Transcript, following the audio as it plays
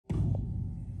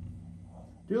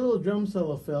Do a little drum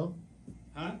solo, Phil.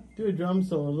 Huh? Do a drum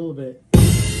solo a little bit.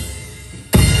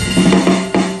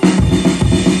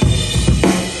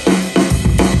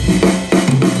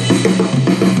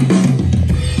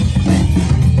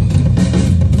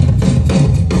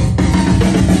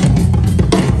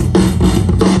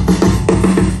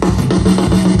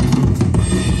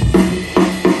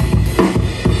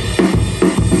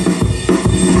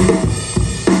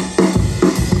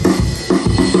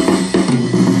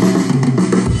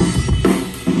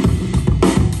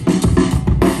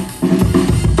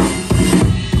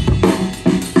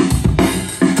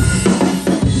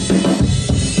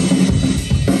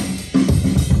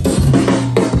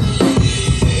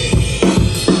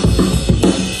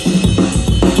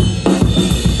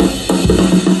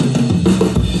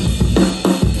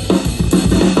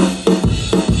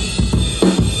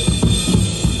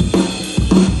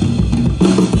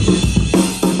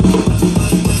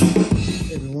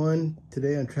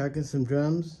 Today I'm tracking some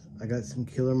drums. I got some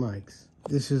killer mics.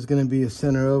 This is going to be a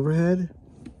center overhead.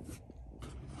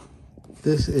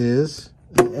 This is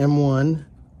an M1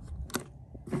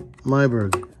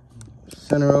 Myburgh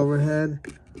center overhead.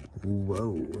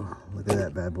 Whoa, look at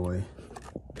that bad boy.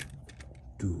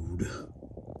 Dude.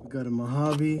 We got a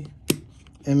Mojave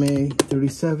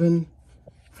M-37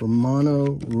 for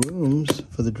mono rooms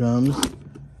for the drums.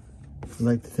 I'd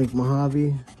like to thank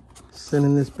Mojave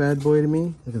sending this bad boy to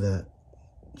me. Look at that.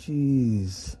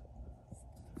 Jeez.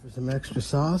 For some extra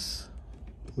sauce,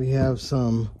 we have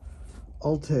some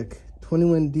Ultec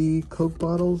 21D Coke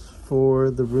bottles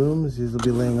for the rooms. These will be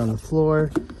laying on the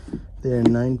floor. They're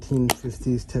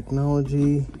 1950s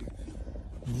technology.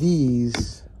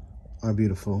 These are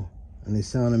beautiful and they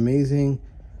sound amazing.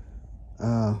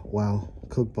 Wow,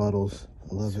 Coke bottles.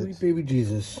 I love it. Sweet baby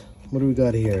Jesus. What do we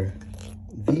got here?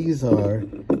 These are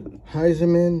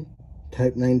Heiserman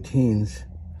Type-19s.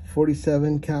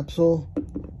 47 capsule.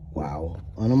 Wow.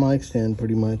 On a mic stand,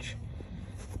 pretty much.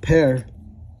 Pair.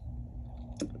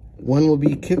 One will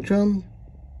be kick drum.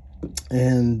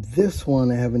 And this one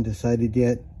I haven't decided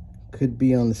yet. Could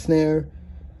be on the snare.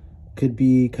 Could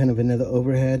be kind of another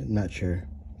overhead. Not sure.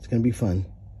 It's going to be fun.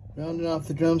 Rounding off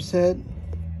the drum set,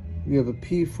 we have a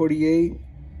P48,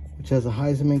 which has a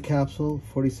Heiserman capsule.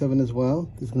 47 as well.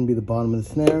 This is going to be the bottom of the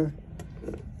snare.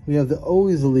 We have the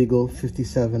always illegal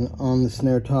 57 on the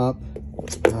snare top.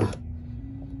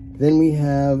 Then we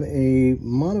have a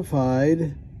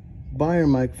modified Beyer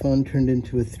microphone turned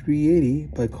into a 380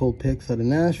 by Cold Picks out of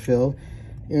Nashville.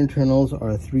 Internals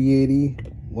are 380.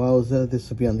 Wowza, this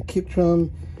will be on the kick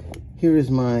drum. Here is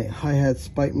my hi-hat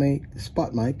spot mic,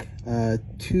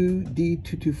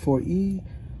 2D224E,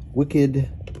 wicked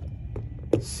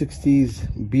 60s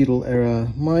Beatle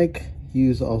era mic.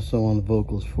 Used also on the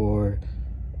vocals for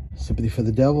Sympathy for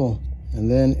the Devil,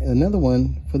 and then another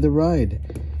one for the ride.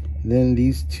 Then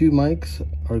these two mics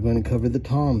are going to cover the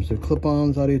toms. They're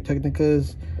clip-ons, Audio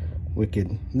Technicas,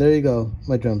 wicked. There you go,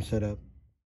 my drum setup.